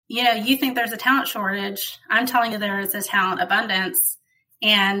you think there's a talent shortage. I'm telling you there is a talent abundance.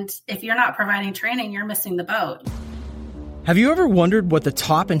 And if you're not providing training, you're missing the boat. Have you ever wondered what the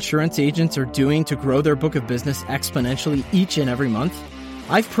top insurance agents are doing to grow their book of business exponentially each and every month?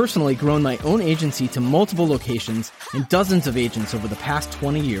 I've personally grown my own agency to multiple locations and dozens of agents over the past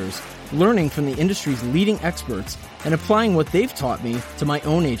 20 years, learning from the industry's leading experts and applying what they've taught me to my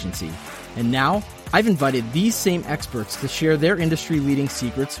own agency. And now, I've invited these same experts to share their industry-leading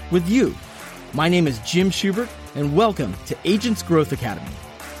secrets with you. My name is Jim Schubert, and welcome to Agents Growth Academy.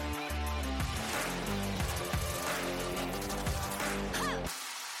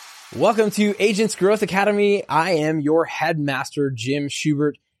 Welcome to Agents Growth Academy. I am your headmaster, Jim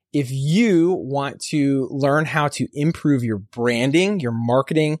Schubert. If you want to learn how to improve your branding, your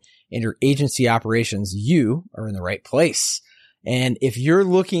marketing, and your agency operations, you are in the right place. And if you're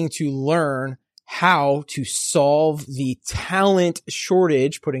looking to learn how to solve the talent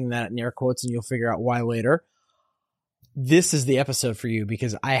shortage, putting that in air quotes, and you'll figure out why later, this is the episode for you,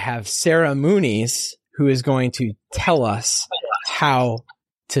 because I have Sarah Muniz, who is going to tell us how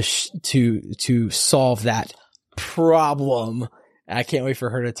to solve that problem. I can't wait for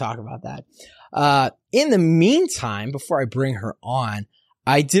her to talk about that. In the meantime, before I bring her on,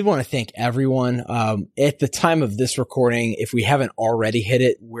 I did want to thank everyone. At the time of this recording, if we haven't already hit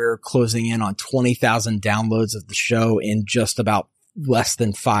it, we're closing in on 20,000 downloads of the show in just about less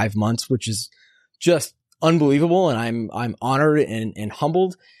than 5 months, which is just unbelievable. And I'm honored and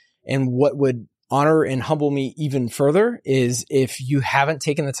humbled. And what would honor and humble me even further is if you haven't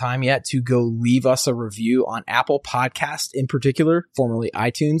taken the time yet to go leave us a review on Apple Podcast in particular, formerly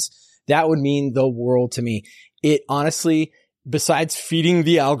iTunes. That would mean the world to me. It honestly, besides feeding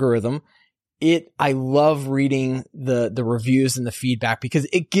the algorithm, I love reading the reviews and the feedback because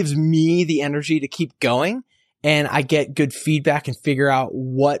it gives me the energy to keep going, and I get good feedback and figure out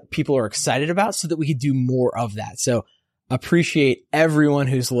what people are excited about so that we can do more of that. So appreciate everyone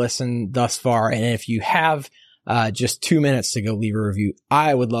who's listened thus far. And if you have just 2 minutes to go leave a review,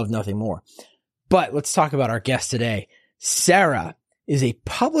 I would love nothing more. But let's talk about our guest today. Sarah is a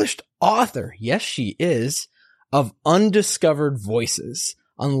published author. Yes, she is. Of Undiscovered Voices,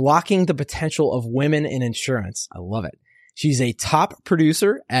 Unlocking the Potential of Women in Insurance. I love it. She's a top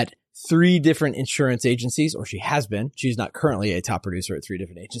producer at 3 different insurance agencies, or she has been. She's not currently a top producer at 3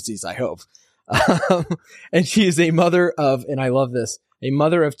 different agencies, I hope. And she is a mother of, and I love this, a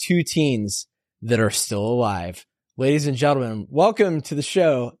mother of 2 teens that are still alive. Ladies and gentlemen, welcome to the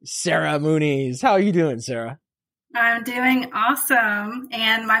show, Sarah Muniz. How are you doing, Sarah? I'm doing awesome.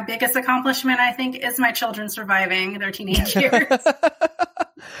 And my biggest accomplishment, I think, is my children surviving their teenage years.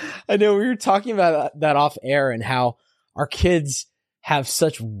 I know we were talking about that off air and how our kids have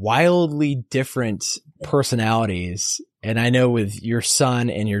such wildly different personalities. And I know with your son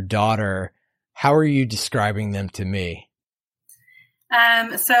and your daughter, how are you describing them to me?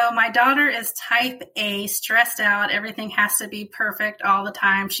 So my daughter is type A, stressed out. Everything has to be perfect all the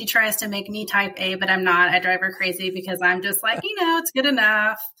time. She tries to make me type A, but I'm not. I drive her crazy because I'm just like, it's good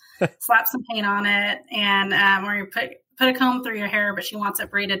enough. Slap some paint on it. And, or you put a comb through your hair, but she wants it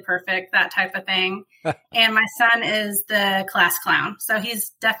braided perfect, that type of thing. And my son is the class clown. So he's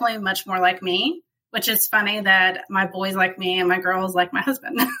definitely much more like me, which is funny that my boys like me and my girls like my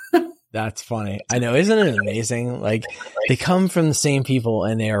husband. That's funny. I know. Isn't it amazing? Like, they come from the same people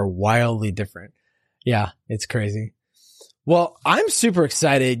and they are wildly different. Yeah, it's crazy. Well, I'm super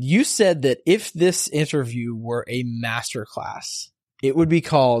excited. You said that if this interview were a masterclass, it would be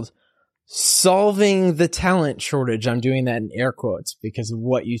called Solving the Talent Shortage. I'm doing that in air quotes because of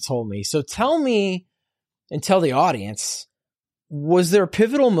what you told me. So tell me and tell the audience, was there a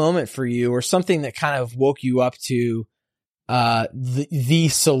pivotal moment for you or something that kind of woke you up to the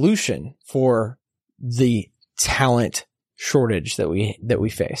solution for the talent shortage that we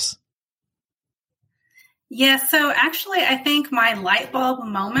face? Yeah, so actually, I think my light bulb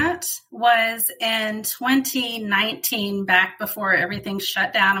moment was in 2019, back before everything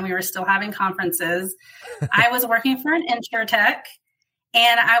shut down and we were still having conferences. I was working for an insurtech,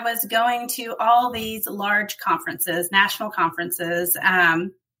 and I was going to all these large conferences, national conferences,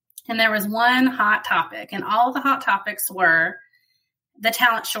 and there was one hot topic, and all the hot topics were the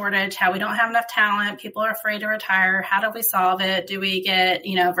talent shortage, how we don't have enough talent. People are afraid to retire. How do we solve it? Do we get,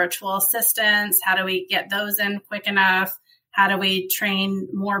 virtual assistants? How do we get those in quick enough? How do we train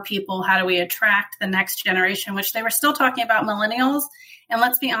more people? How do we attract the next generation, which they were still talking about millennials. And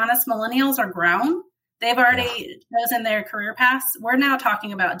let's be honest, millennials are grown. They've already chosen their career paths. We're now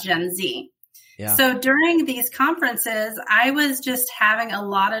talking about Gen Z. Yeah. So during these conferences, I was just having a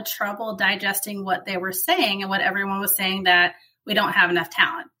lot of trouble digesting what they were saying and what everyone was saying, that we don't have enough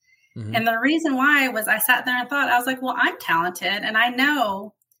talent. Mm-hmm. And the reason why was I sat there and thought, I was like, well, I'm talented. And I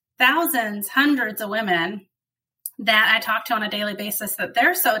know thousands, hundreds of women that I talk to on a daily basis that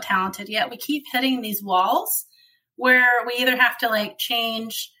they're so talented, yet we keep hitting these walls where we either have to like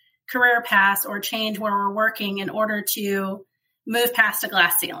change career paths or change where we're working in order to move past a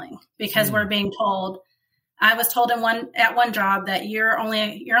glass ceiling, because we're being told, I was told at one job that you're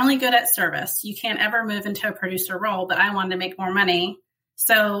only good at service. You can't ever move into a producer role, but I wanted to make more money.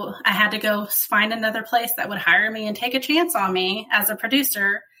 So I had to go find another place that would hire me and take a chance on me as a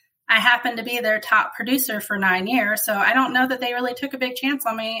producer. I happened to be their top producer for 9 years. So I don't know that they really took a big chance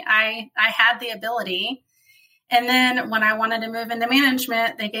on me. I had the ability. And then when I wanted to move into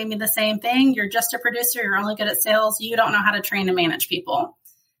management, they gave me the same thing. You're just a producer. You're only good at sales. You don't know how to train and manage people.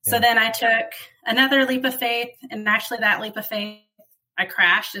 Yeah. So then I took another leap of faith. And actually that leap of faith, I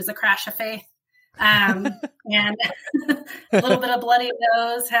crashed, is a crash of faith. And a little bit of bloody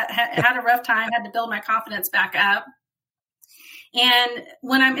nose, had a rough time, had to build my confidence back up. And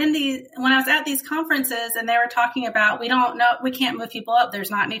when I was at these conferences and they were talking about, we don't know, we can't move people up. There's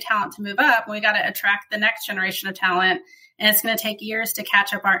not any talent to move up. We got to attract the next generation of talent. And it's going to take years to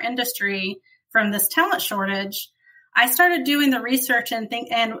catch up our industry from this talent shortage. I started doing the research and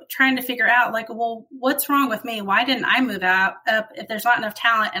trying to figure out like, well, what's wrong with me? Why didn't I move up? If there's not enough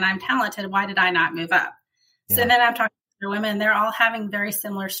talent and I'm talented, why did I not move up? Yeah. So then I'm talking to women, they're all having very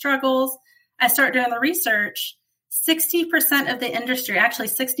similar struggles. I start doing the research. 60% of the industry, actually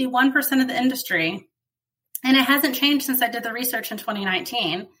 61% of the industry, and it hasn't changed since I did the research in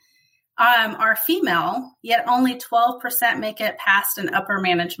 2019, are female, yet only 12% make it past an upper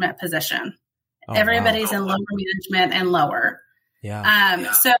management position. Oh, everybody's in lower management and lower.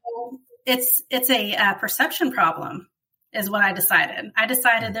 Yeah. So it's a perception problem is what I decided. I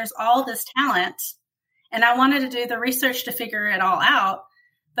decided there's all this talent and I wanted to do the research to figure it all out.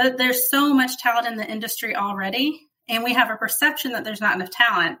 But there's so much talent in the industry already, and we have a perception that there's not enough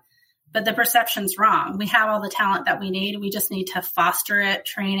talent, but the perception's wrong. We have all the talent that we need. We just need to foster it,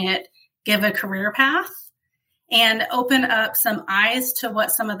 train it, give a career path, and open up some eyes to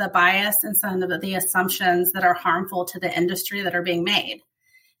what some of the bias and some of the assumptions that are harmful to the industry that are being made.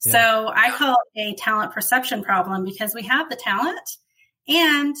 Yeah. So I call it a talent perception problem because we have the talent,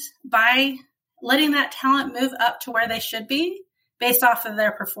 and by letting that talent move up to where they should be, based off of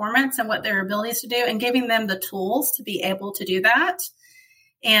their performance and what their abilities to do, and giving them the tools to be able to do that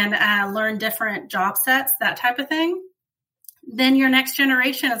and learn different job sets, that type of thing, then your next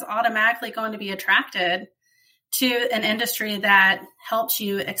generation is automatically going to be attracted to an industry that helps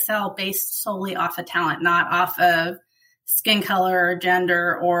you excel based solely off of talent, not off of skin color or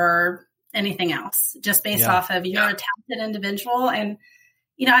gender or anything else, just based off of you're a talented individual. And,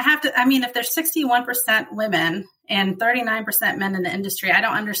 if there's 61% women and 39% men in the industry, I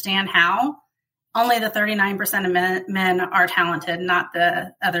don't understand how only the 39% of men are talented, not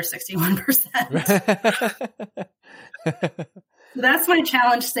the other 61%. That's my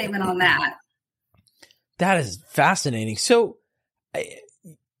challenge statement on that. That is fascinating. So,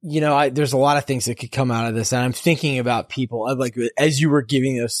 there's a lot of things that could come out of this. And I'm thinking about people like, as you were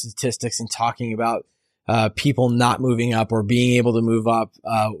giving those statistics and talking about people not moving up or being able to move up,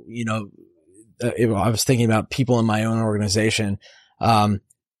 I was thinking about people in my own organization.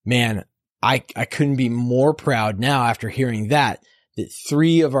 Man, I couldn't be more proud now after hearing that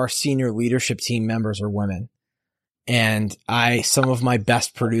 3 of our senior leadership team members are women. And some of my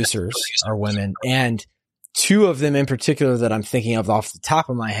best producers are women. And 2 of them in particular that I'm thinking of off the top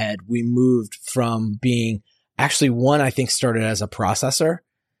of my head, we moved from being, actually one I think started as a processor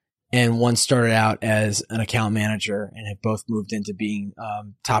and one started out as an account manager and have both moved into being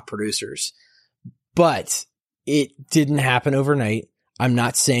top producers. But it didn't happen overnight. I'm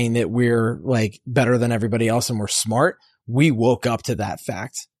not saying that we're like better than everybody else and we're smart. We woke up to that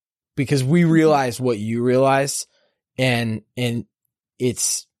fact because we realized what you realized. And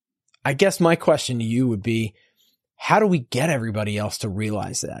it's, I guess my question to you would be, how do we get everybody else to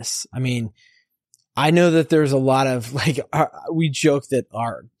realize this? I mean, I know that there's a lot of we joke that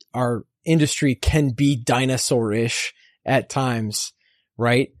our industry can be dinosaur-ish at times,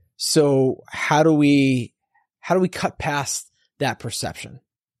 right? So how do we cut past that perception?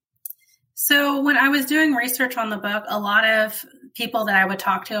 So when I was doing research on the book, a lot of people that I would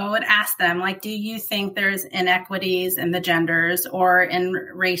talk to, I would ask them, like, do you think there's inequities in the genders or in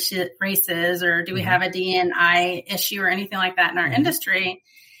races, or do we have a D&I issue or anything like that in our industry?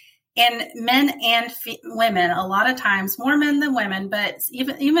 And men and women, a lot of times, more men than women, but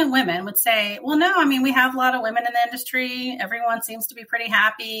even women would say, well, no, I mean, we have a lot of women in the industry. Everyone seems to be pretty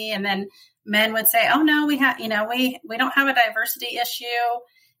happy. And then men would say, oh, no, we don't have a diversity issue.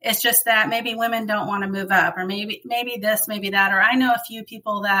 It's just that maybe women don't want to move up, or maybe this, maybe that, or I know a few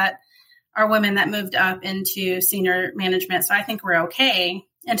people that are women that moved up into senior management. So I think we're okay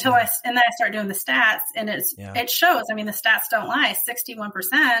until then I start doing the stats, and it shows. I mean, the stats don't lie.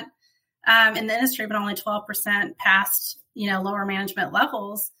 61% in the industry, but only 12% past, lower management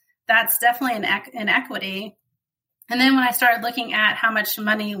levels. That's definitely an inequity. And then when I started looking at how much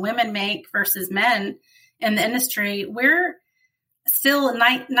money women make versus men in the industry, we're still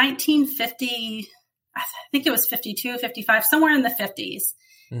 1950, I think it was 52, 55, somewhere in the 50s.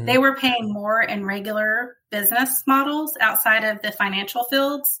 Mm-hmm. They were paying more in regular business models outside of the financial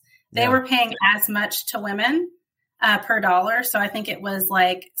fields. They were paying as much to women per dollar. So I think it was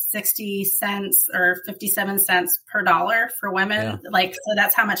like 60 cents or 57 cents per dollar for women. So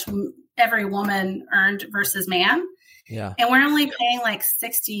that's how much every woman earned versus man. Yeah. And we're only paying like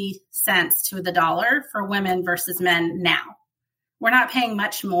 60 cents to the dollar for women versus men now. We're not paying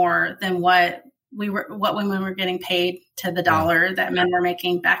much more than what women were getting paid to the dollar that men were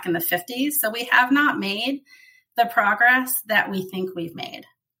making back in the 50s. So we have not made the progress that we think we've made.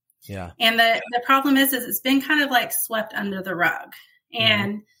 Yeah. And the problem is it's been kind of like swept under the rug.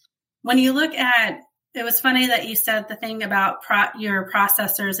 And when you look at, it was funny that you said the thing about your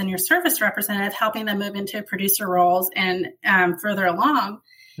processors and your service representative helping them move into producer roles and further along,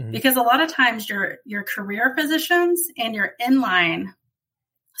 because a lot of times your career positions and your inline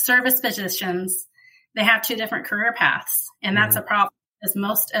service positions, they have two different career paths. And that's a problem, because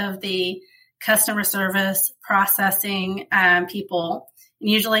most of the customer service processing people, and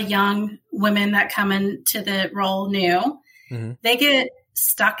usually young women that come into the role new, they get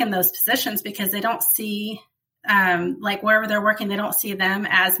stuck in those positions because they don't see, like wherever they're working, they don't see them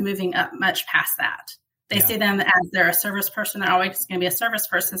as moving up much past that. They see them as they're a service person. They're always going to be a service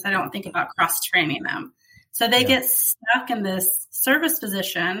person. So they don't think about cross-training them. So they get stuck in this service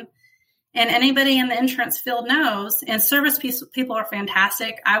position. And anybody in the insurance field knows, and service people are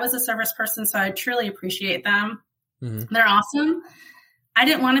fantastic. I was a service person, so I truly appreciate them. They're awesome. I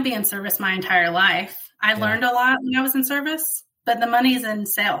didn't want to be in service my entire life. I learned a lot when I was in service, but the money's in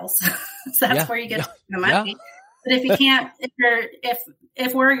sales. So that's where you get the money. But if you can't,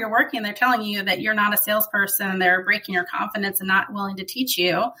 if where you're working, they're telling you that you're not a salesperson, they're breaking your confidence and not willing to teach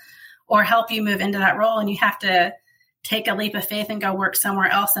you or help you move into that role, and you have to take a leap of faith and go work somewhere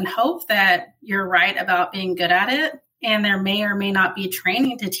else and hope that you're right about being good at it. And there may or may not be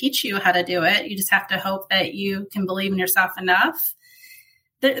training to teach you how to do it. You just have to hope that you can believe in yourself enough.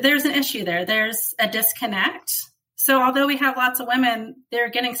 There's an issue there. There's a disconnect. So although we have lots of women, they're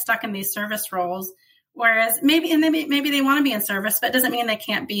getting stuck in these service roles, whereas maybe they want to be in service, but it doesn't mean they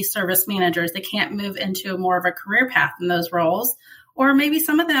can't be service managers. They can't move into more of a career path in those roles. Or maybe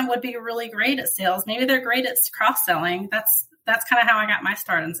some of them would be really great at sales. Maybe they're great at cross-selling. That's kind of how I got my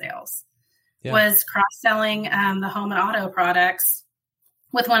start in sales, was cross-selling the home and auto products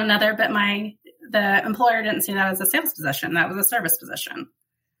with one another. But the employer didn't see that as a sales position. That was a service position.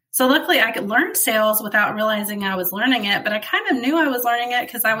 So luckily I could learn sales without realizing I was learning it, but I kind of knew I was learning it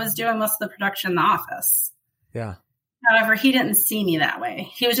because I was doing most of the production in the office. Yeah. However, he didn't see me that way.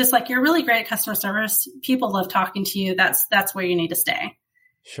 He was just like, you're really great at customer service. People love talking to you. That's where you need to stay.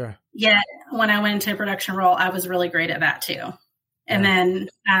 Sure. Yet when I went into a production role, I was really great at that too. And then,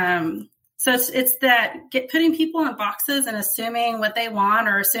 so it's that putting people in boxes and assuming what they want,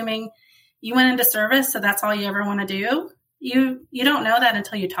 or assuming you went into service, so that's all you ever want to do. You don't know that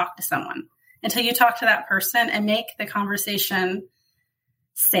until you talk to someone, until you talk to that person and make the conversation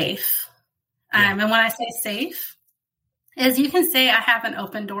safe. And when I say safe, is you can say I have an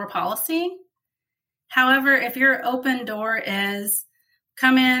open door policy. However, if your open door is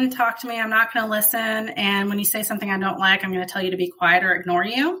come in, talk to me, I'm not going to listen, and when you say something I don't like, I'm going to tell you to be quiet or ignore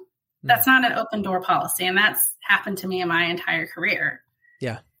you. That's not an open door policy, and that's happened to me in my entire career.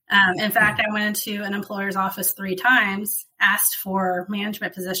 Yeah. In fact, I went into an employer's office 3 times, asked for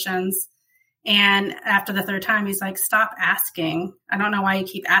management positions. And after the 3rd time, he's like, stop asking. I don't know why you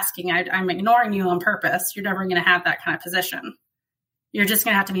keep asking. I'm ignoring you on purpose. You're never going to have that kind of position. You're just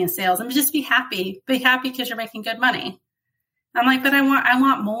going to have to be in sales and just be happy. Be happy because you're making good money. I'm like, but I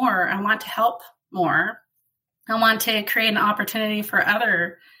want more. I want to help more. I want to create an opportunity for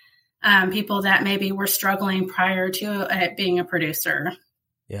other people that maybe were struggling prior to being a producer.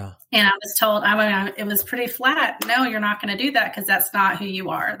 Yeah. And I was told, it was pretty flat. No, you're not going to do that because that's not who you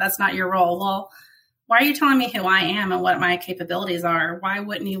are. That's not your role. Well, why are you telling me who I am and what my capabilities are? Why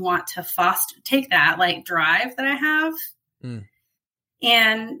wouldn't you want to take that like drive that I have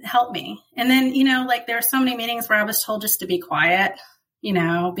and help me? And then, like there are so many meetings where I was told just to be quiet,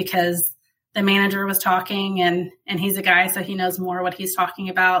 because the manager was talking and he's a guy, so he knows more what he's talking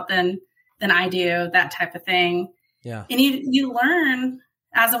about than I do, that type of thing. Yeah. And you learn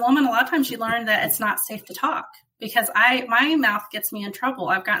as a woman, a lot of times you learn that it's not safe to talk because my mouth gets me in trouble.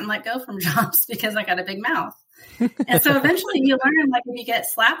 I've gotten let go from jobs because I got a big mouth. And so eventually you learn, like, if you get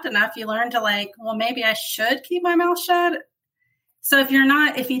slapped enough, you learn to like, well, maybe I should keep my mouth shut. So if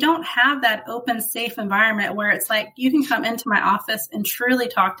you don't have that open, safe environment where it's like, you can come into my office and truly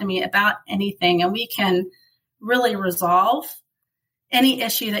talk to me about anything and we can really resolve any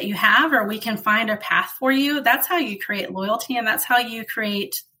issue that you have, or we can find a path for you. That's how you create loyalty. And that's how you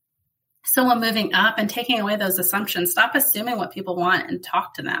create someone moving up and taking away those assumptions. Stop assuming what people want and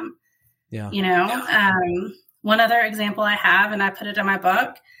talk to them. Yeah. One other example I have, and I put it in my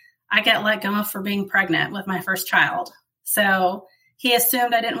book, I get let go for being pregnant with my first child. So he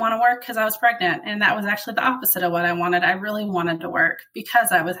assumed I didn't want to work because I was pregnant. And that was actually the opposite of what I wanted. I really wanted to work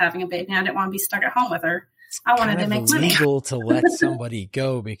because I was having a baby. I didn't want to be stuck at home with her. I wanted to make money. It's illegal to let somebody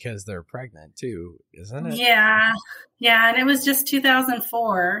go because they're pregnant too, isn't it? Yeah. Yeah. And it was just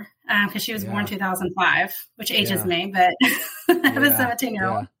 2004 because she was born 2005, which ages me, but I have a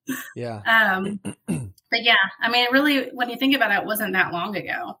 17-year-old. Yeah. But yeah, I mean, it really, when you think about it, it wasn't that long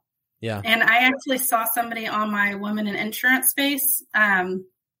ago. Yeah. And I actually saw somebody on my Women in Insurance Space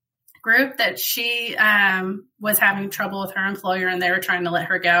group that she was having trouble with her employer and they were trying to let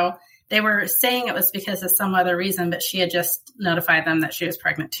her go. They were saying it was because of some other reason, but she had just notified them that she was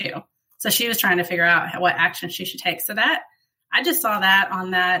pregnant too. So she was trying to figure out what action she should take. So that I just saw that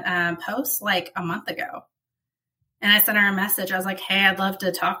on that post like a month ago. And I sent her a message. I was like, hey, I'd love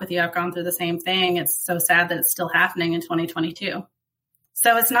to talk with you. I've gone through the same thing. It's so sad that it's still happening in 2022.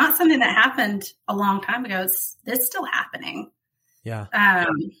 So it's not something that happened a long time ago. It's still happening. Yeah.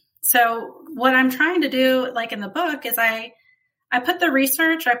 So what I'm trying to do, like in the book, is I put the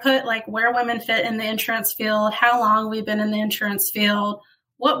research, I put like where women fit in the insurance field, how long we've been in the insurance field,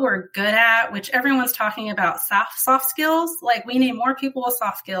 what we're good at, which everyone's talking about soft skills. Like we need more people with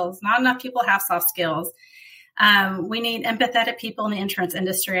soft skills. Not enough people have soft skills. We need empathetic people in the insurance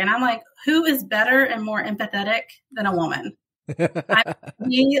industry. And I'm like, who is better and more empathetic than a woman?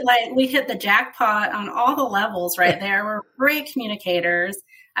 We hit the jackpot on all the levels right there. We're great communicators.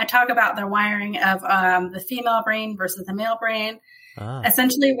 I talk about the wiring of the female brain versus the male brain.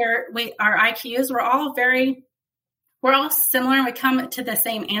 Essentially, our IQs, we're all similar and we come to the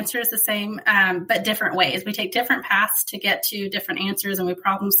same answers, but different ways. We take different paths to get to different answers and we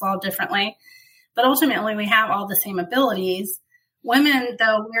problem solve differently. But ultimately, we have all the same abilities. Women,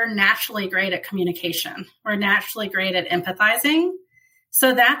 though, we're naturally great at communication. We're naturally great at empathizing.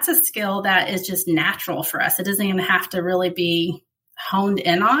 So that's a skill that is just natural for us. It doesn't even have to really be honed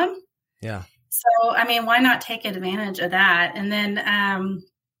in on. Yeah. So, I mean, why not take advantage of that? And then,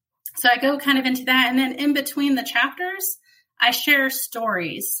 so I go kind of into that. And then in between the chapters, I share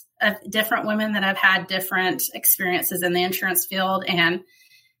stories of different women that have had different experiences in the insurance field. And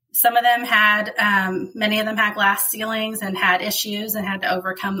some of them many of them had glass ceilings and had issues and had to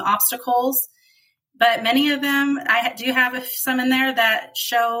overcome the obstacles. But many of them, I do have some in there that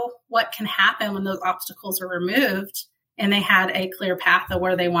show what can happen when those obstacles are removed and they had a clear path of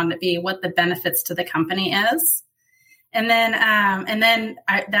where they wanted to be, what the benefits to the company is. And then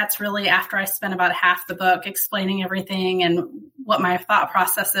that's really after I spent about half the book explaining everything and what my thought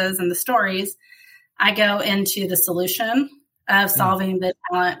process is and the stories, I go into the solution of solving the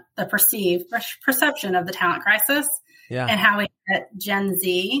perception of the talent crisis and how we get Gen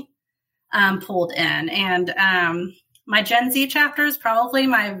Z pulled in. And my Gen Z chapter is probably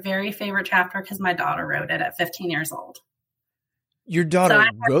my very favorite chapter because my daughter wrote it at 15 years old. Your daughter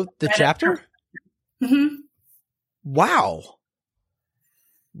wrote the chapter? Mm-hmm. Wow.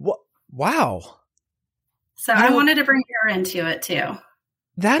 Wow. So I wanted to bring her into it too.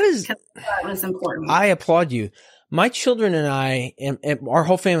 That was important. I applaud you. My children and I, and our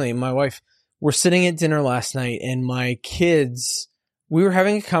whole family, my wife, were sitting at dinner last night and my kids, we were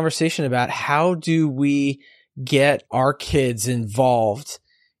having a conversation about how do we get our kids involved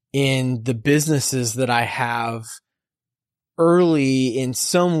in the businesses that I have early in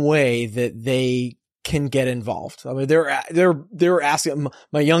some way that they can get involved. I mean, they were asking,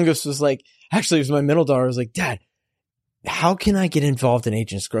 my youngest was like, actually it was my middle daughter was like, Dad, how can I get involved in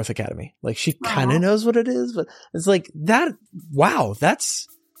Agents Growth Academy? Like she kind of knows what it is, but it's like that. Wow. That's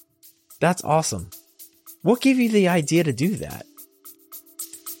awesome. What gave you the idea to do that?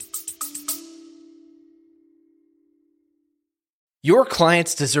 Your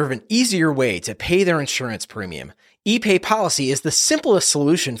clients deserve an easier way to pay their insurance premium. ePay Policy is the simplest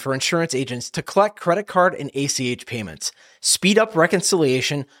solution for insurance agents to collect credit card and ACH payments, speed up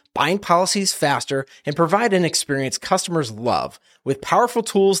reconciliation, bind policies faster, and provide an experience customers love with powerful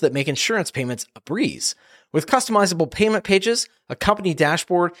tools that make insurance payments a breeze. With customizable payment pages, a company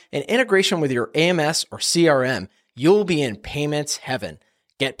dashboard, and integration with your AMS or CRM, you'll be in payments heaven.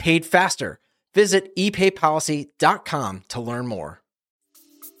 Get paid faster. Visit epaypolicy.com to learn more.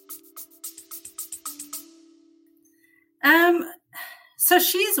 So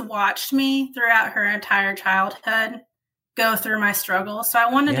she's watched me throughout her entire childhood go through my struggles. So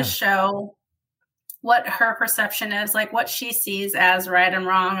I wanted to show what her perception is, like what she sees as right and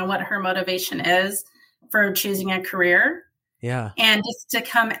wrong and what her motivation is for choosing a career. Yeah. And just to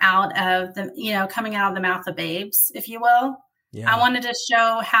come out of coming out of the mouth of babes, if you will. Yeah. I wanted to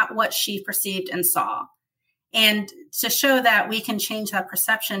show what she perceived and saw, and to show that we can change that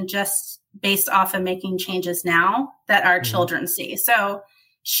perception just based off of making changes now that our children see. So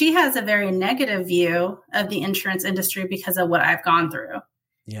she has a very negative view of the insurance industry because of what I've gone through.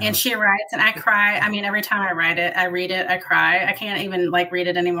 Yeah. And she writes, and I cry. I mean, every time I read it, I cry. I can't even read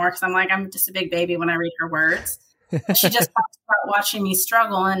it anymore because I'm just a big baby when I read her words. She just talks about watching me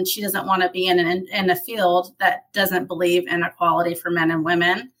struggle, and she doesn't want to be in a field that doesn't believe in equality for men and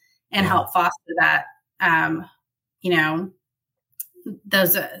women and help foster that,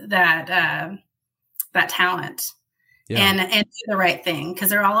 that talent and do the right thing, because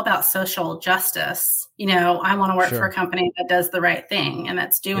they're all about social justice. I want to work for a company that does the right thing and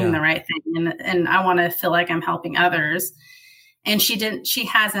that's doing the right thing. And I want to feel like I'm helping others. And she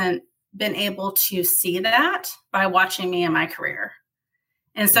hasn't been able to see that by watching me in my career.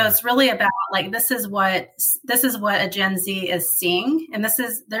 And so it's really about this is what a Gen Z is seeing. And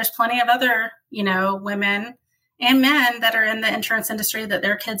there's plenty of other, women and men that are in the insurance industry that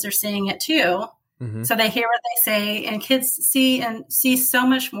their kids are seeing it too. Mm-hmm. So they hear what they say, and kids see so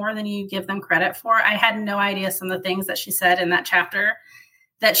much more than you give them credit for. I had no idea some of the things that she said in that chapter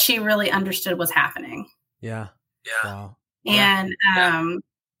that she really understood was happening. Yeah. Yeah. Wow. And,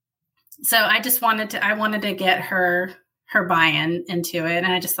 so I wanted to get her buy-in into it. And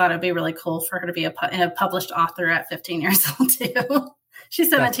I just thought it'd be really cool for her to be a published author at 15 years old too.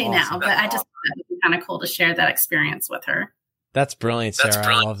 She's 17 now, but I just thought it'd be kind of cool to share that experience with her. That's brilliant, Sarah.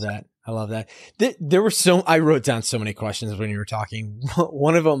 I love that. There were I wrote down so many questions when you were talking.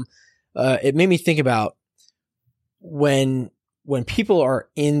 One of them, it made me think about when people are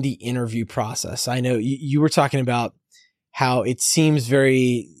in the interview process. I know you were talking about how it seems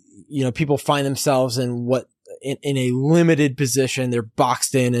very, people find themselves in a limited position. They're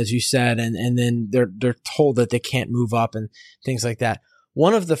boxed in, as you said, and then they're told that they can't move up and things like that.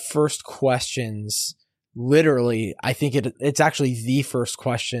 One of the first questions, literally, I think it's actually the first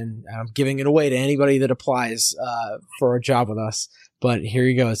question. I'm giving it away to anybody that applies for a job with us, but here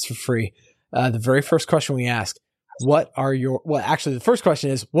you go. It's for free. The very first question we ask, actually the first question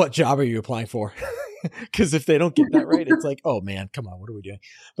is, what job are you applying for? Because if they don't get that right, it's like, oh man, come on, what are we doing?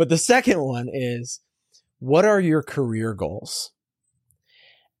 But the second one is, what are your career goals?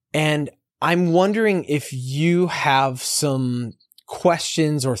 And I'm wondering if you have some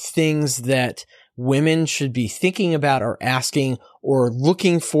questions or things that women should be thinking about or asking or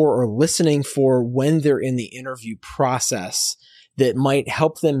looking for or listening for when they're in the interview process that might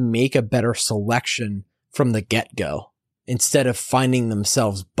help them make a better selection from the get-go instead of finding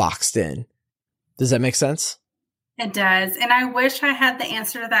themselves boxed in. Does that make sense? It does. And I wish I had the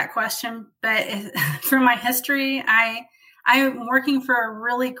answer to that question, but from my history, I'm working for a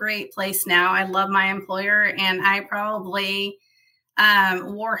really great place now. I love my employer, and I probably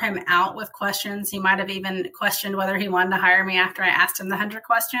wore him out with questions. He might have even questioned whether he wanted to hire me after I asked him the 100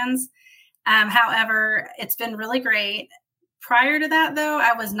 questions. However, it's been really great. Prior to that, though,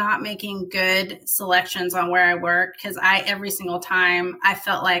 I was not making good selections on where I work, because every single time I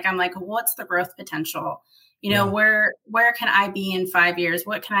felt like what's the growth potential? Where can I be in 5 years?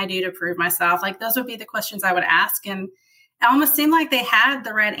 What can I do to prove myself? Those would be the questions I would ask. And it almost seemed like they had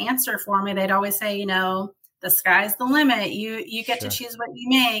the right answer for me. They'd always say, the sky's the limit. You get to choose what you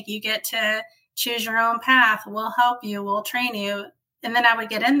make. You get to choose your own path. We'll help you. We'll train you. And then I would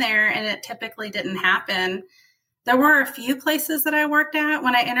get in there, and it typically didn't happen. There were a few places that I worked at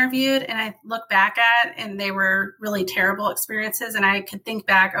when I interviewed, and I look back at, and they were really terrible experiences. And I could think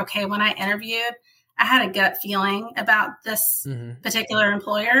back, okay, when I interviewed, I had a gut feeling about this particular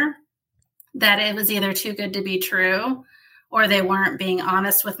employer that it was either too good to be true, or they weren't being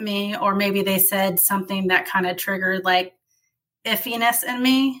honest with me, or maybe they said something that kind of triggered iffiness in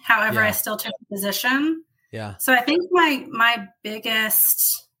me. However, I still took the position. Yeah. So I think my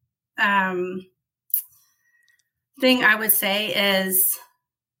biggest thing I would say is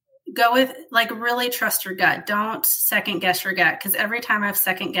go with, like, really trust your gut. Don't second guess your gut. Because every time I've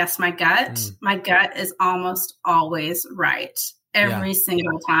second guessed my gut is almost always right every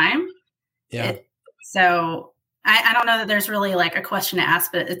single time. Yeah. So I don't know that there's really like a question to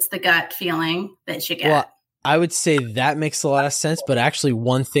ask, but it's the gut feeling that you get. Well, I would say that makes a lot of sense, but actually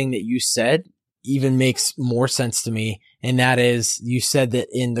one thing that you said even makes more sense to me. And that is, you said that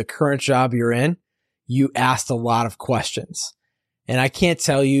in the current job you're in, you asked a lot of questions. And I can't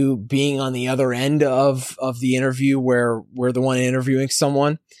tell you, being on the other end of the interview where we're the one interviewing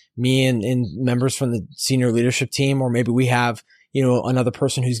someone, me and members from the senior leadership team, or maybe we have, another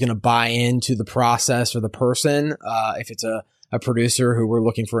person who's going to buy into the process or the person. If it's a producer who we're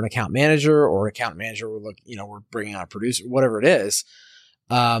looking for an account manager, or account manager, we're bringing on a producer, whatever it is.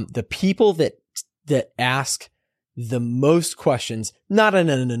 The people that ask the most questions, not in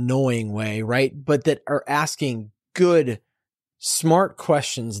an annoying way, right? But that are asking good, smart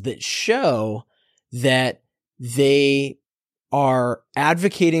questions that show that they are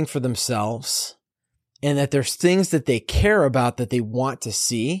advocating for themselves and that there's things that they care about that they want to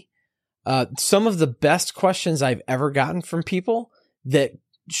see. Some of the best questions I've ever gotten from people that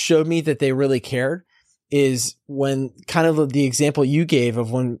showed me that they really cared is when, kind of the example you gave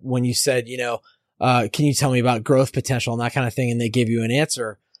of when you said, can you tell me about growth potential and that kind of thing? And they gave you an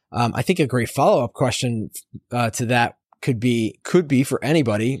answer. I think a great follow-up question to that could be for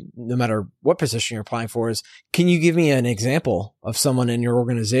anybody, no matter what position you're applying for, is, can you give me an example of someone in your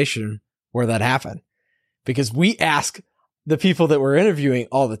organization where that happened? Because we ask the people that we're interviewing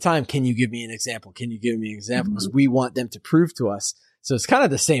all the time, can you give me an example? Can you give me an example? Because we want them to prove to us. So it's kind of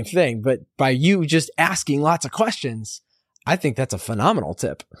the same thing, but by you just asking lots of questions, I think that's a phenomenal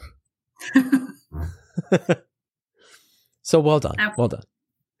tip. So well done. Well done.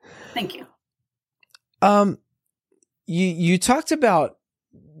 Thank you. You talked about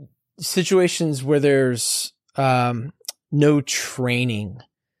situations where there's no training.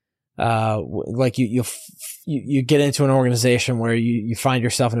 Like you get into an organization where you find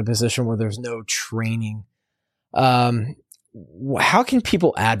yourself in a position where there's no training. How can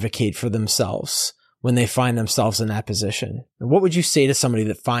people advocate for themselves when they find themselves in that position? And what would you say to somebody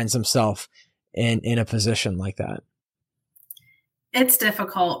that finds themselves in a position like that? It's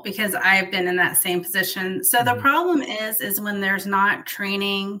difficult because I've been in that same position. So the problem is when there's not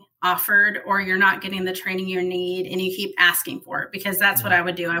training offered, or you're not getting the training you need and you keep asking for it, because that's what I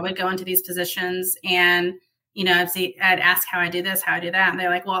would do. I would go into these positions and, I'd ask how I do this, how I do that. And they're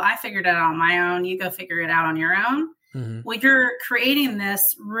like, well, I figured it out on my own. You go figure it out on your own. Well, you're creating this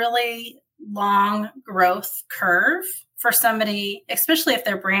really long growth curve for somebody, especially if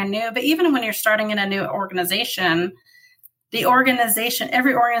they're brand new. But even when you're starting in a new organization,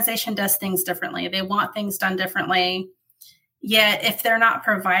 every organization does things differently. They want things done differently. Yet if they're not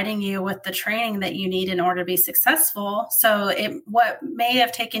providing you with the training that you need in order to be successful, what may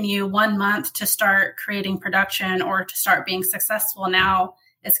have taken you 1 month to start creating production or to start being successful, now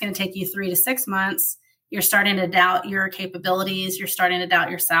it's going to take you 3 to 6 months. You're starting to doubt your capabilities. You're starting to doubt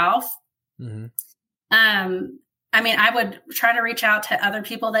yourself. I would try to reach out to other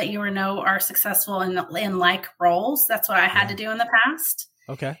people that you know are successful in like roles. That's what I had to do in the past.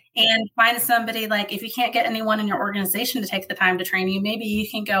 Okay. And find somebody, like, if you can't get anyone in your organization to take the time to train you, maybe you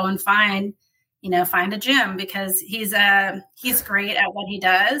can go and find a Jim, because he's great at what he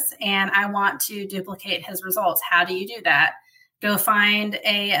does and I want to duplicate his results. How do you do that? Go find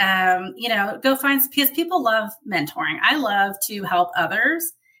because people love mentoring. I love to help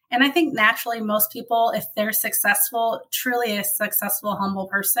others. And I think naturally most people, if they're successful, truly a successful, humble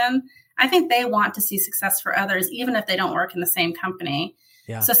person, I think they want to see success for others, even if they don't work in the same company.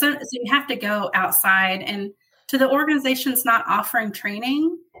 Yeah. So you have to go outside, and to the organizations not offering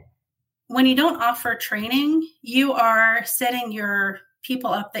training. When you don't offer training, you are setting your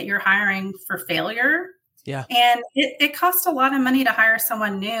people up that you're hiring for failure. Yeah. And it costs a lot of money to hire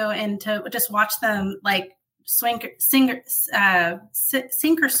someone new and to just watch them like sink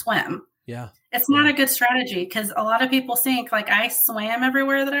or swim. Yeah. It's not a good strategy, because a lot of people sink. Like, I swam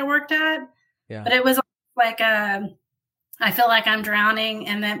everywhere that I worked at, but it was like, I feel like I'm drowning.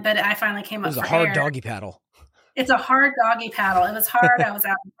 But I finally came up for air. It was a hard doggy paddle. It's a hard doggy paddle. It was hard. I was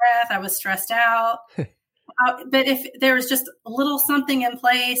out of breath. I was stressed out. But if there was just a little something in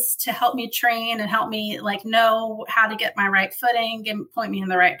place to help me train and help me know how to get my right footing and point me in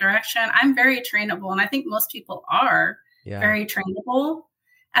the right direction, I'm very trainable. And I think most people are very trainable,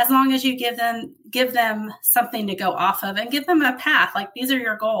 as long as you give them something to go off of and give them a path. Like, these are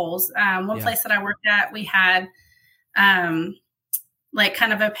your goals. One place that I worked at, we had like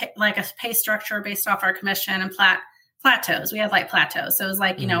kind of a pay structure based off our commission and plateaus. We had like plateaus. So it was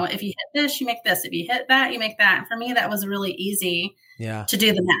like, you know, if you hit this, you make this. If you hit that, you make that. And for me, that was really easy to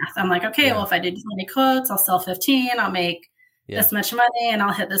do the math. I'm like, okay, well, if I do 20 quotes, I'll sell 15, I'll make this much money, and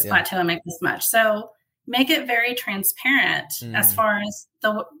I'll hit this plateau and make this much. So make it very transparent as far as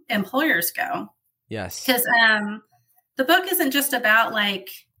the employers go. Yes. Because the book isn't just about like,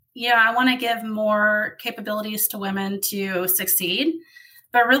 you know, I want to give more capabilities to women to succeed,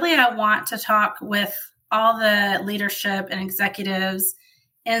 but really I want to talk with all the leadership and executives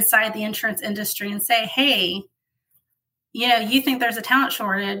inside the insurance industry and say, hey, you know, you think there's a talent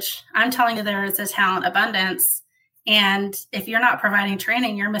shortage. I'm telling you there is a talent abundance. And if you're not providing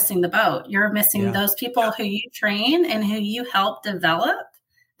training, you're missing the boat. You're missing those people who you train and who you help develop.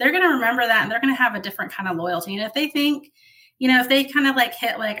 They're going to remember that, and they're going to have a different kind of loyalty. And if they think, you know, if they kind of like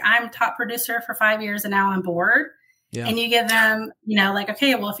hit like, I'm top producer for 5 years and now I'm bored, and you give them, you know, like,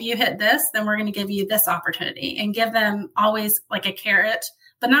 okay, well, if you hit this, then we're going to give you this opportunity, and give them always like a carrot,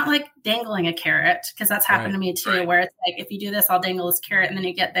 but not like dangling a carrot. Cause that's happened to me too, where it's like, if you do this, I'll dangle this carrot. And then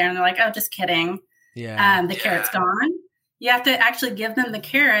you get there and they're like, oh, just kidding. The carrot's gone. You have to actually give them the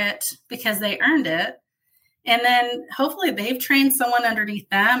carrot because they earned it. And then hopefully they've trained someone underneath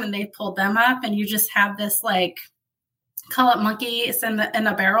them and they've pulled them up, and you just have this like, call it monkeys in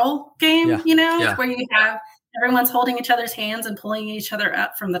a barrel game, you know, where you have everyone's holding each other's hands and pulling each other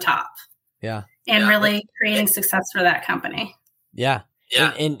up from the top. And really creating success for that company.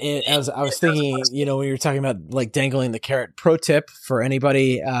 And as I was thinking, you know, when you were talking about like dangling the carrot, pro tip for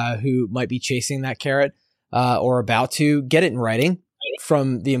anybody who might be chasing that carrot or about to, get it in writing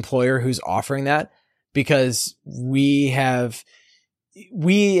from the employer who's offering that, because we as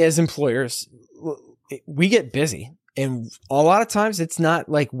employers, we get busy. And a lot of times it's not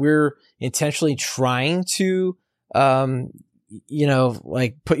like we're intentionally trying to, you know,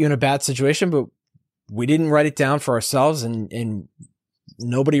 like put you in a bad situation, but we didn't write it down for ourselves, and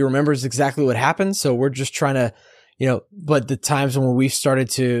nobody remembers exactly what happened. So we're just trying to, you know, but the times when we've started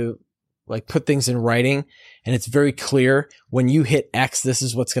to like put things in writing and it's very clear, when you hit X, this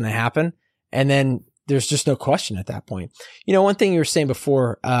is what's going to happen. And then there's just no question at that point. You know, one thing you were saying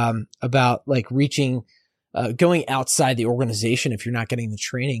before, about like reaching, going outside the organization if you're not getting the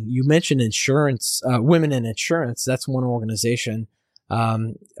training. You mentioned insurance, women in insurance. That's one organization.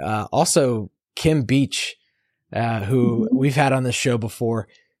 Also Kim Beach, who we've had on the show before.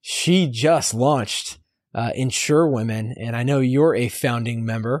 She just launched, Insure Women. And I know you're a founding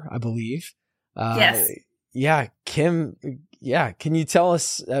member, I believe. Yes. Yeah. Kim. Yeah. Can you tell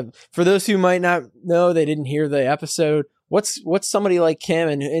us, for those who might not know, they didn't hear the episode, what's somebody like Kim,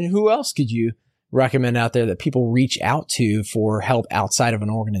 and who else could you recommend out there that people reach out to for help outside of an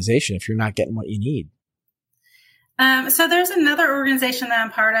organization if you're not getting what you need? So there's another organization that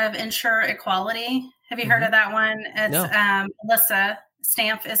I'm part of, Insure Equality. Have you heard of that one? It's Alyssa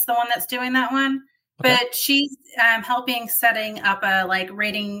Stamp is the one that's doing that one. Okay. But she's helping setting up a like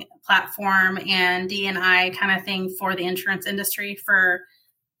rating platform and D&I kind of thing for the insurance industry for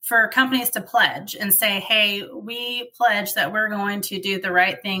companies to pledge and say, hey, we pledge that we're going to do the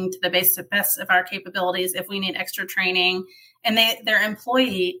right thing to the best of our capabilities if we need extra training. And their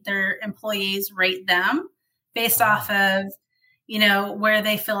employees rate them based off of, you know, where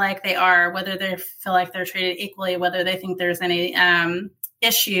they feel like they are, whether they feel like they're treated equally, whether they think there's any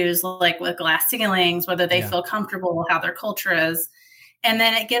issues like with glass ceilings, whether they feel comfortable, how their culture is. And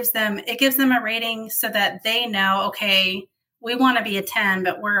then it gives them a rating so that they know, okay, we want to be a 10,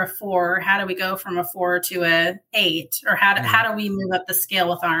 but we're a 4. How do we go from a 4 to a 8? Or how do we move up the scale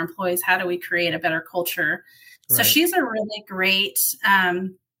with our employees? How do we create a better culture? Right. So she's a really great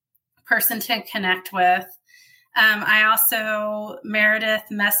person to connect with. I also, Meredith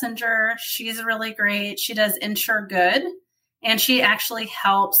Messenger, she's really great. She does Insure Good, and she actually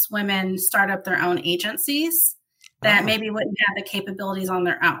helps women start up their own agencies that maybe wouldn't have the capabilities on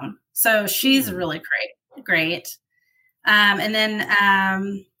their own. So she's really great. And then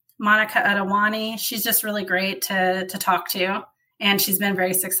Monica Adewani, she's just really great to talk to, and she's been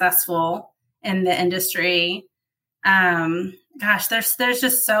very successful in the industry. There's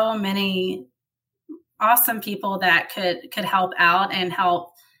just so many awesome people that could help out and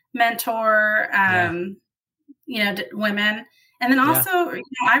help mentor, women. And then also,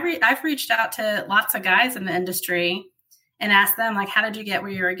 I've reached out to lots of guys in the industry and asked them, like, how did you get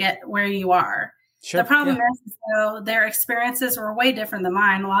where you are? Sure. The problem is, though, their experiences were way different than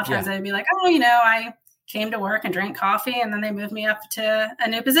mine. A lot of times they'd be like, oh, you know, I came to work and drank coffee, and then they moved me up to a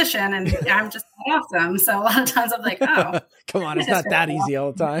new position, and I'm just awesome. So a lot of times I'm like, oh. Come on, it's not that easy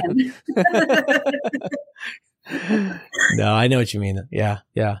all the time. No, I know what you mean. Yeah.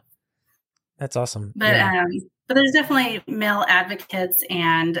 Yeah. That's awesome. But, but there's definitely male advocates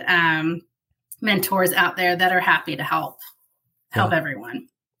and, mentors out there that are happy to help everyone.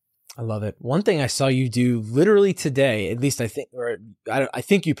 I love it. One thing I saw you do literally today, at least I think, or I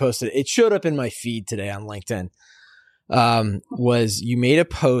think you posted it. It showed up in my feed today on LinkedIn. Was you made a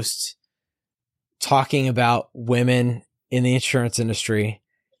post talking about women in the insurance industry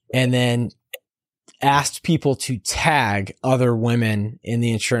and then asked people to tag other women in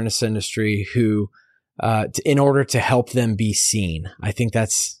the insurance industry who, in order to help them be seen. I think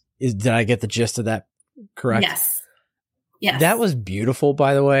did I get the gist of that correct? Yes. Yes. That was beautiful,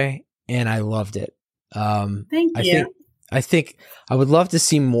 by the way. And I loved it. Thank you. I think I would love to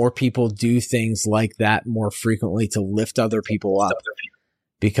see more people do things like that more frequently to lift other people up,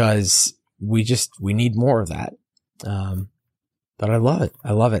 because we need more of that. But I love it.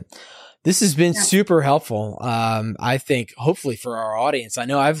 I love it. This has been super helpful. I think hopefully for our audience, I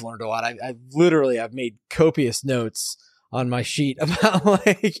know I've learned a lot. I've made copious notes on my sheet about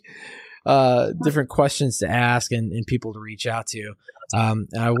different questions to ask and people to reach out to. And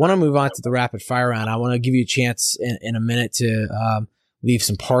I want to move on to the rapid fire round. I want to give you a chance in a minute to leave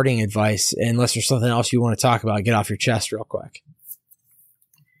some parting advice, unless there's something else you want to talk about. Get off your chest real quick.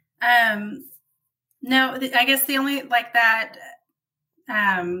 No, I guess the only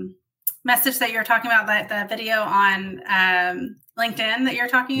message that you're talking about, that the video on LinkedIn that you're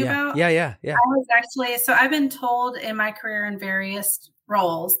talking about. Yeah. I was actually, so I've been told in my career in various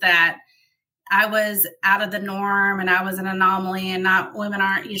roles that I was out of the norm and I was an anomaly, and women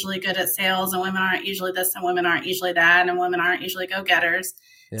aren't usually good at sales, and women aren't usually this, and women aren't usually that, and women aren't usually go-getters.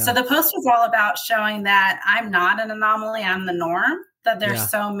 Yeah. So the post was all about showing that I'm not an anomaly, I'm the norm, that there's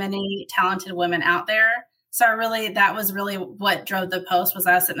so many talented women out there. So that was really what drove the post. Was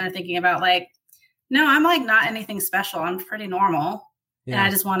I was sitting there thinking about no, I'm not anything special. I'm pretty normal. Yeah. And I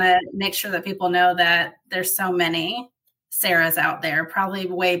just want to make sure that people know that there's so many Sarah's out there, probably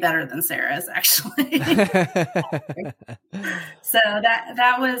way better than Sarah's actually. So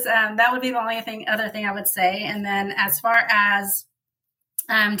that would be the only other thing I would say. And then as far as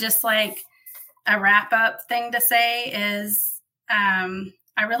just a wrap up thing to say is,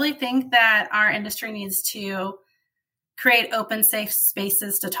 I really think that our industry needs to create open, safe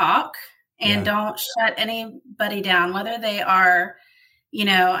spaces to talk and don't shut anybody down, whether they are, and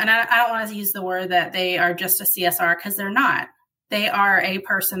I don't want to use the word that they are just a CSR, because they're not. They are a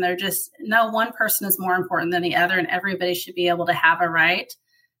person. No one person is more important than the other, and everybody should be able to have a right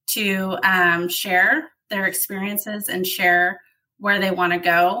to share their experiences and share where they want to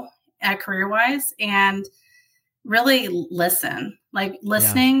go career-wise, and really listen.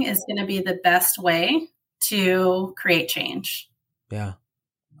 Listening is going to be the best way to create change. Yeah.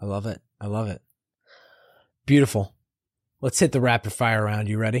 I love it. I love it. Beautiful. Let's hit the rapid fire round.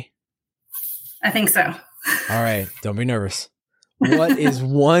 You ready? I think so. All right. Don't be nervous. What is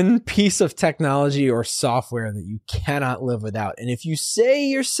one piece of technology or software that you cannot live without? And if you say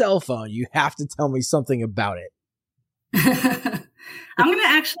your cell phone, you have to tell me something about it. I'm going to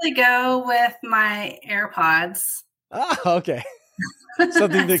actually go with my AirPods. Ah, okay.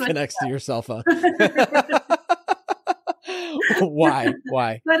 Something that connects to your cell phone. Why?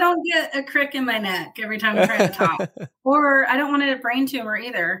 I don't get a crick in my neck every time I'm trying to talk. Or I don't want a brain tumor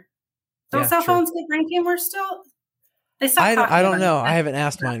either. Don't cell phones get brain tumors still? They stop I don't know. I haven't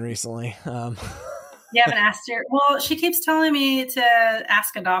asked mine recently. You haven't asked her? Well, she keeps telling me to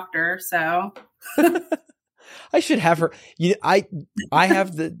ask a doctor, so... I should have her. I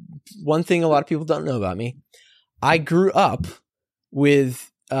have the one thing a lot of people don't know about me. I grew up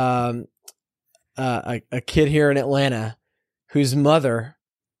with a kid here in Atlanta whose mother,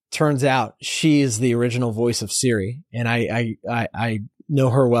 turns out, she is the original voice of Siri, and I know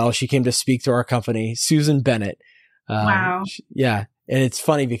her well. She came to speak to our company, Susan Bennett. Wow. And it's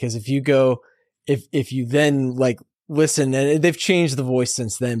funny because if you then listen, and they've changed the voice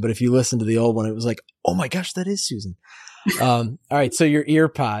since then, but if you listen to the old one, it was oh my gosh, that is Susan. All right. So your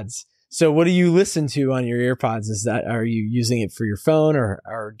earpods. So what do you listen to on your earpods? Are you using it for your phone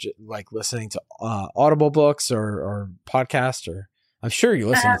or listening to Audible books or podcasts, or I'm sure you're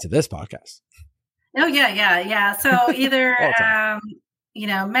listening to this podcast. Oh yeah. So either,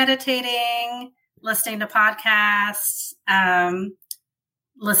 meditating, listening to podcasts,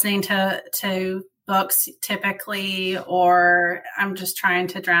 listening to books typically, or I'm just trying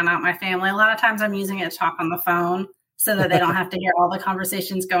to drown out my family. A lot of times I'm using it to talk on the phone so that they don't have to hear all the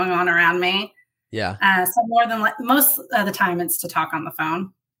conversations going on around me. Yeah. So more than most of the time it's to talk on the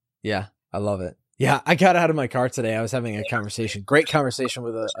phone. Yeah. I love it. Yeah. I got out of my car today. I was having a great conversation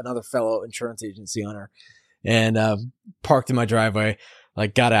with another fellow insurance agency owner. and parked in my driveway,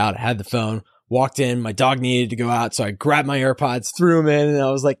 like got out, had the phone, walked in. My dog needed to go out, so I grabbed my AirPods, threw them in, and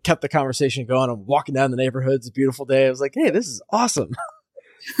I was like, kept the conversation going. I'm walking down the neighborhood. It's a beautiful day. I was like, hey, this is awesome.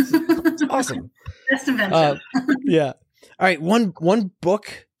 It's awesome. Best invention. Yeah. All right. One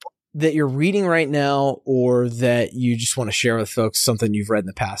book that you're reading right now, or that you just want to share with folks, something you've read in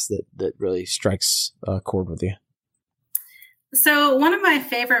the past that really strikes a chord with you. So one of my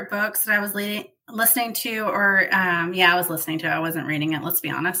favorite books that I was listening to, I was listening to, I wasn't reading it, let's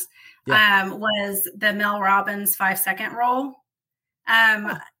be honest, was the Mel Robbins 5-Second Rule.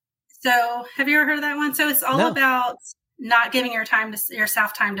 So have you ever heard of that one? So it's all about not giving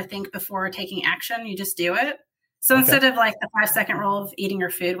yourself time to think before taking action. You just do it. So instead of like the 5-second rule of eating your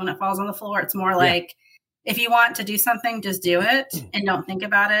food when it falls on the floor, it's more like, if you want to do something, just do it and don't think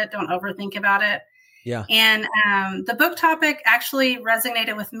about it. Don't overthink about it. Yeah. And the book topic actually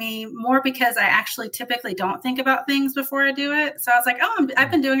resonated with me more because I actually typically don't think about things before I do it. So I was like,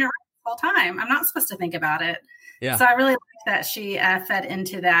 I've been doing it right the whole time. I'm not supposed to think about it. Yeah. So I really like that she fed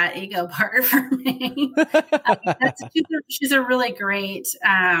into that ego part for me. She's a really great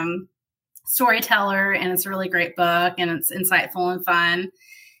storyteller, and it's a really great book, and it's insightful and fun.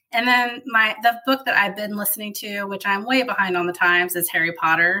 And then the book that I've been listening to, which I'm way behind on the times, is Harry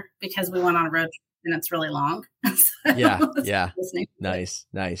Potter, because we went on a road trip and it's really long. So yeah. Nice.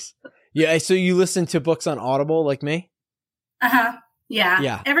 Yeah. So you listen to books on Audible like me? Yeah.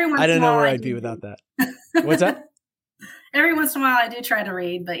 Yeah. Every once I don't in a know while where I'd be without that. What's that? Every once in a while I do try to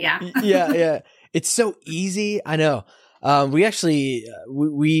read, but yeah. Yeah. It's so easy. I know. We actually,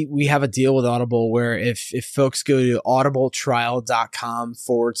 we have a deal with Audible where if folks go to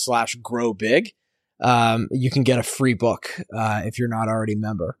audibletrial.com/grow-big, you can get a free book, if you're not already a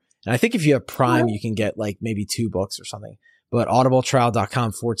member. And I think if you have Prime, you can get like maybe 2 books or something, but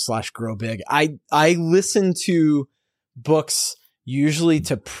audibletrial.com/grow-big. I listen to books usually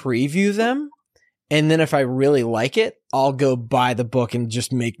to preview them. And then if I really like it, I'll go buy the book and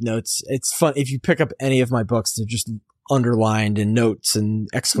just make notes. It's fun. If you pick up any of my books, they're just underlined and notes and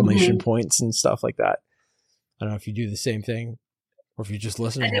exclamation points and stuff like that. I don't know if you do the same thing or if you just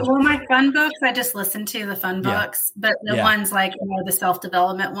listen. Well, my fun books, I just listen to the fun books, but the ones like, the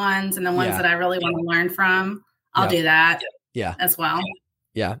self-development ones and the ones that I really want to learn from, I'll do that as well.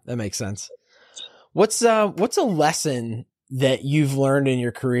 Yeah, that makes sense. What's a lesson that you've learned in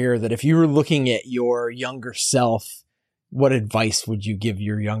your career that if you were looking at your younger self, what advice would you give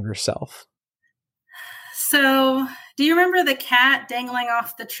your younger self? So do you remember the cat dangling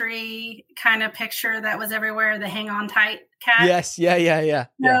off the tree kind of picture that was everywhere, the hang on tight cat? Yes. Yeah.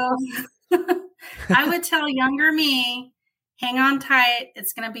 So I would tell younger me, hang on tight.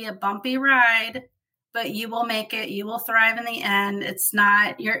 It's going to be a bumpy ride, but you will make it. You will thrive in the end. It's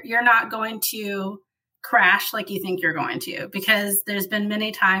not, you're not going to crash like you think you're going to, because there's been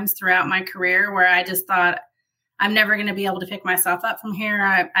many times throughout my career where I just thought, I'm never going to be able to pick myself up from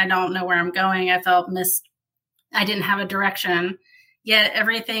here. I don't know where I'm going. I felt I didn't have a direction, yet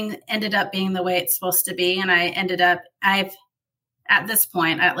everything ended up being the way it's supposed to be. And at this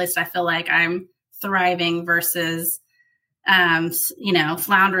point, at least I feel like I'm thriving versus,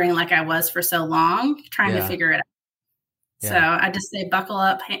 floundering like I was for so long, trying to figure it out. Yeah. So I just say, buckle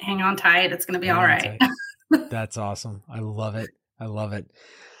up, hang on tight. It's going to be all right. That's awesome. I love it.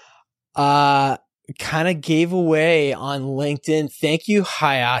 Kind of gave away on LinkedIn. Thank you,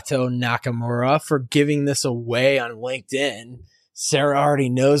 Hayato Nakamura, for giving this away on LinkedIn. Sarah already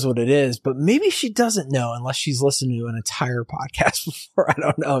knows what it is, but maybe she doesn't know unless she's listened to an entire podcast before. I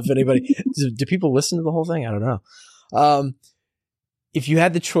don't know if anybody, do people listen to the whole thing? I don't know. If you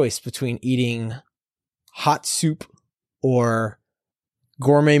had the choice between eating hot soup or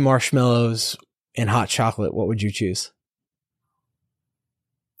gourmet marshmallows and hot chocolate, what would you choose?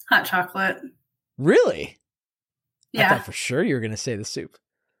 Hot chocolate. Really? Yeah. I thought for sure you were going to say the soup.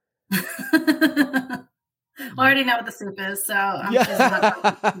 Well, I already know what the soup is, so I'm choosing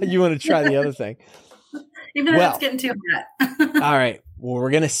hot chocolate. You want to try the other thing. Even though it's getting too hot. All right. Well, we're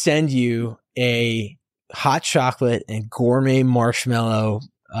going to send you a hot chocolate and gourmet marshmallow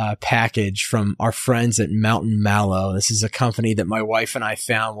package from our friends at Mountain Mallow. This is a company that my wife and I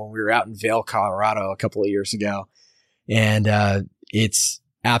found when we were out in Vail, Colorado a couple of years ago. And it's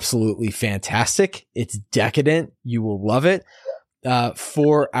absolutely fantastic. It's decadent. You will love it.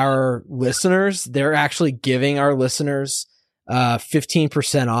 For our listeners, they're actually giving our listeners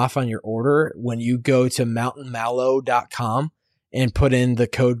 15% off on your order when you go to mountainmallow.com and put in the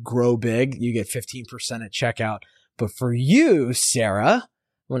code GROWBIG. You get 15% at checkout. But for you, Sarah,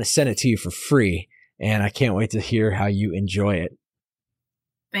 I want to send it to you for free, and I can't wait to hear how you enjoy it.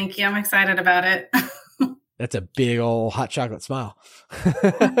 Thank you. I'm excited about it. That's a big old hot chocolate smile.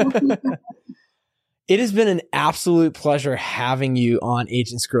 It has been an absolute pleasure having you on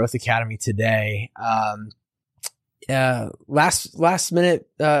Agents Growth Academy today. Last minute,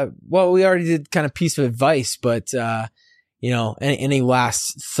 well, we already did kind of piece of advice, but, any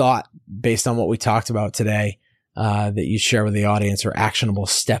last thought based on what we talked about today, that you share with the audience, or actionable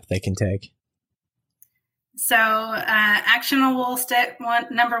step they can take? So, actionable step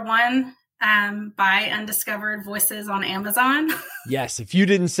number one, buy Undiscovered Voices on Amazon. Yes. If you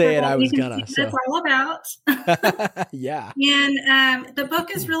didn't say it, I was gonna. So. That's all about. Yeah. And the book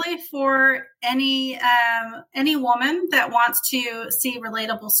is really for any woman that wants to see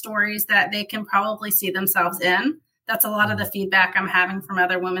relatable stories that they can probably see themselves in. That's a lot of the feedback I'm having from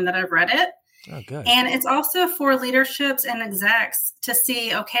other women that have read it. Oh, good. And it's also for leaderships and execs to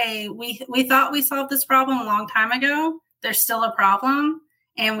see, okay, we thought we solved this problem a long time ago. There's still a problem,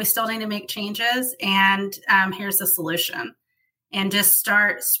 and we still need to make changes. And here's the solution. And just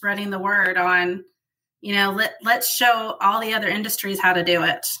start spreading the word on, let's show all the other industries how to do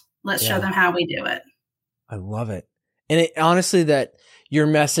it. Let's show them how we do it. I love it. And honestly, that your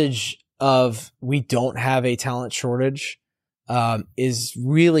message of we don't have a talent shortage is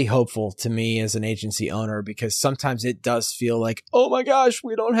really hopeful to me as an agency owner, because sometimes it does feel like, oh my gosh,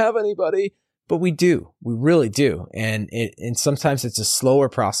 we don't have anybody, but we do. We really do. And sometimes it's a slower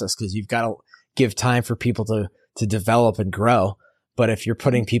process because you've got to give time for people to develop and grow. But if you're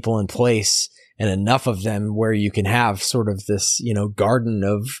putting people in place and enough of them where you can have sort of this, garden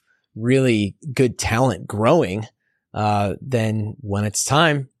of really good talent growing, then when it's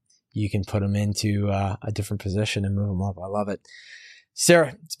time, you can put them into a different position and move them up. I love it.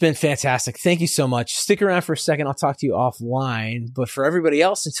 Sarah, it's been fantastic. Thank you so much. Stick around for a second. I'll talk to you offline. But for everybody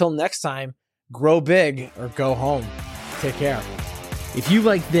else, until next time, grow big or go home. Take care. If you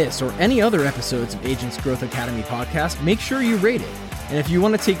like this or any other episodes of Agents Growth Academy podcast, make sure you rate it. And if you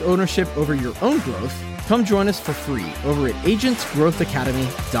want to take ownership over your own growth, come join us for free over at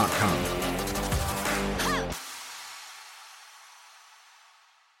agentsgrowthacademy.com.